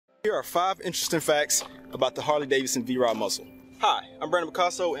Here are 5 interesting facts about the Harley-Davidson V-Rod muscle. Hi, I'm Brandon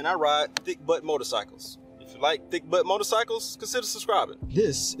Bicasso and I ride thick butt motorcycles. If you like thick butt motorcycles, consider subscribing.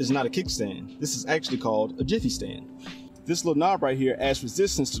 This is not a kickstand. This is actually called a jiffy stand. This little knob right here adds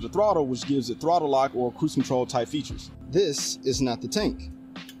resistance to the throttle, which gives it throttle lock or cruise control type features. This is not the tank.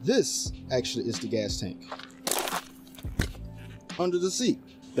 This actually is the gas tank. Under the seat.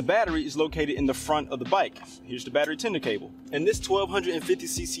 The battery is located in the front of the bike. Here's the battery tender cable. And this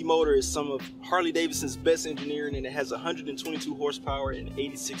 1250cc motor is some of Harley-Davidson's best engineering, and it has 122 horsepower and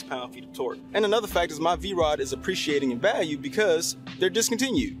 86 pound-feet of torque. And another fact is my V-Rod is appreciating in value because they're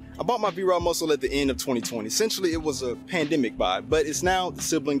discontinued. I bought my V-Rod muscle at the end of 2020. Essentially, it was a pandemic buy, but it's now the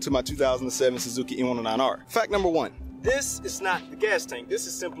sibling to my 2007 Suzuki N109R. Fact number 1. This is not the gas tank. This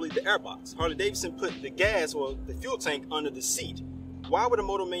is simply the airbox. Harley-Davidson put the gas or the fuel tank under the seat. Why would a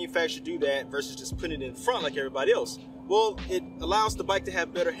motor manufacturer do that versus just putting it in front like everybody else? Well, it allows the bike to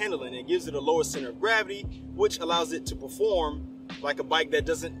have better handling. It gives it a lower center of gravity, which allows it to perform like a bike that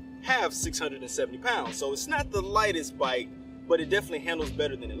doesn't have 670 pounds. So it's not the lightest bike, but it definitely handles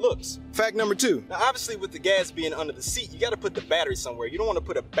better than it looks. Fact number 2. Now, obviously with the gas being under the seat, you got to put the battery somewhere. You don't want to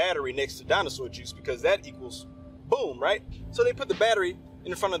put a battery next to dinosaur juice because that equals boom, right? So they put the battery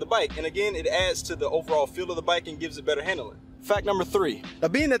in front of the bike, and again, it adds to the overall feel of the bike and gives it better handling. Fact number 3. Now,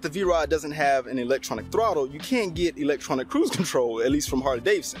 being that the V-Rod doesn't have an electronic throttle, you can't get electronic cruise control, at least from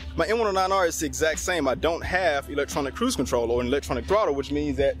Harley-Davidson. My N109R is the exact same. I don't have electronic cruise control or an electronic throttle, which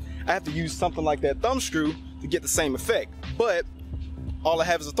means that I have to use something like that thumb screw to get the same effect. But all I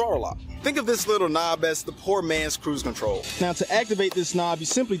have is a throttle lock. Think of this little knob as the poor man's cruise control. Now, to activate this knob, you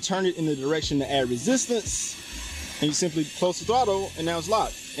simply turn it in the direction to add resistance, and you simply close the throttle, and now it's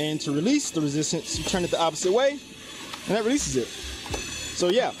locked. And to release the resistance, you turn it the opposite way, and that releases it. So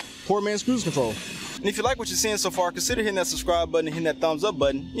yeah, poor man's cruise control. And if you like what you're seeing so far, consider hitting that subscribe button and hitting that thumbs up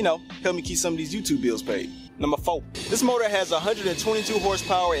button. You know, help me keep some of these YouTube bills paid. Number 4. This motor has 122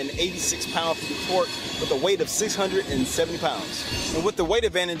 horsepower and 86 pound-feet of torque with a weight of 670 pounds. And with the weight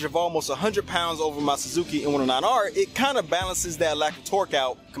advantage of almost 100 pounds over my Suzuki N109R, it kind of balances that lack of torque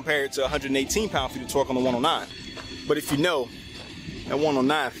out compared to 118 pound-feet of torque on the 109. But if you know, that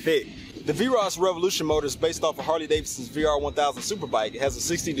 109 fit. The V-Rod's Revolution motor is based off of Harley-Davidson's VR1000 Superbike. It has a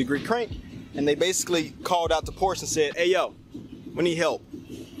 60-degree crank, and they basically called out to Porsche and said, hey yo, we need help.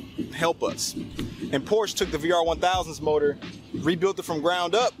 Help us. And Porsche took the VR1000's motor, rebuilt it from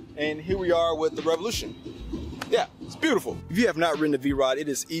ground up, and here we are with the Revolution. Yeah, it's beautiful. If you have not ridden the V-Rod, it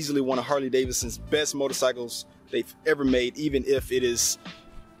is easily one of Harley-Davidson's best motorcycles they've ever made, even if it is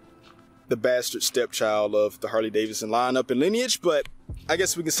the bastard stepchild of the Harley-Davidson lineup and lineage, but I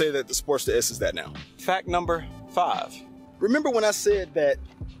guess we can say that the Sportster S is that now. Fact number 5. Remember when I said that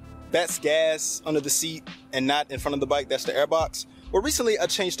that's gas under the seat and not in front of the bike, that's the airbox? Well, recently I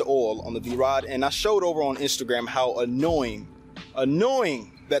changed the oil on the V-Rod, and I showed over on Instagram how annoying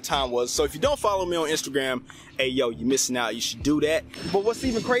that time was. So if you don't follow me on Instagram, hey yo, you're missing out, you should do that. But what's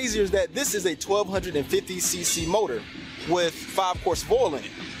even crazier is that this is a 1250cc motor with 5 quarts of oil in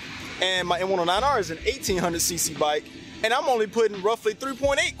it. And my N109R is an 1800cc bike, and I'm only putting roughly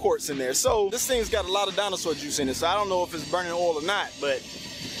 3.8 quarts in there. So this thing's got a lot of dinosaur juice in it, so I don't know if it's burning oil or not, but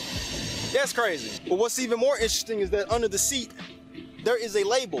that's crazy. But what's even more interesting is that under the seat, there is a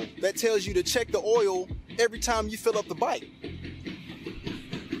label that tells you to check the oil every time you fill up the bike.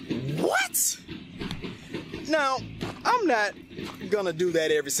 What? Now, I'm not gonna do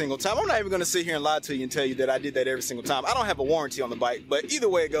that every single time. I'm not even gonna sit here and lie to you and tell you that I did that every single time. I don't have a warranty on the bike, but either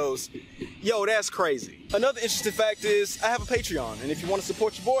way it goes, yo, that's crazy. Another interesting fact is I have a Patreon, and if you want to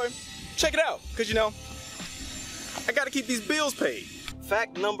support your boy, check it out, because you know, I gotta keep these bills paid.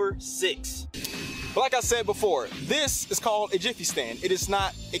 Fact number 6. But like I said before, this is called a jiffy stand. It is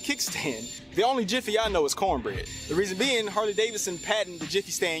not a kickstand. The only jiffy I know is cornbread. The reason being, Harley-Davidson patented the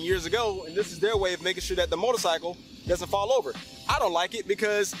jiffy stand years ago, and this is their way of making sure that the motorcycle doesn't fall over. I don't like it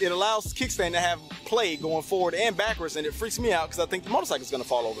because it allows the kickstand to have play going forward and backwards, and it freaks me out because I think the motorcycle is going to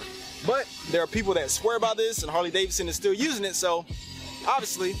fall over. But there are people that swear by this, and Harley-Davidson is still using it, so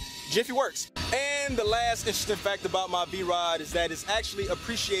obviously, jiffy works. And the last interesting fact about my V-Rod is that it's actually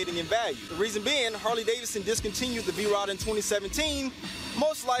appreciating in value. The reason being, Harley-Davidson discontinued the V-Rod in 2017,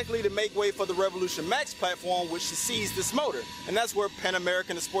 most likely to make way for the Revolution Max platform, which sees this motor. And that's where Pan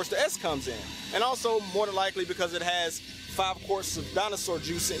American and Sportster S comes in. And also, more than likely, because it has 5 quarts of dinosaur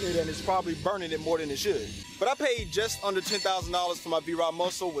juice in it, and it's probably burning it more than it should. But I paid just under $10,000 for my V-Rod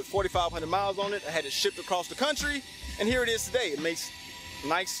muscle with 4,500 miles on it. I had it shipped across the country, and here it is today. It makes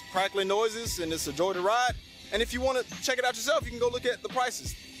nice crackling noises, and it's a joy to ride. And if you want to check it out yourself, you can go look at the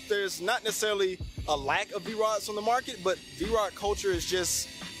prices. There's not necessarily a lack of V-Rods on the market, but V-Rod culture is just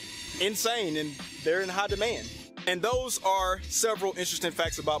insane and they're in high demand. And those are several interesting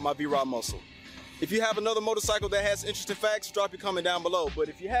facts about my V-Rod muscle. If you have another motorcycle that has interesting facts, drop your comment down below. But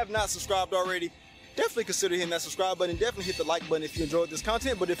if you have not subscribed already, definitely consider hitting that subscribe button. Definitely hit the like button if you enjoyed this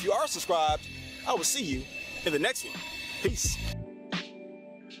content. But if you are subscribed, I will see you in the next one. Peace.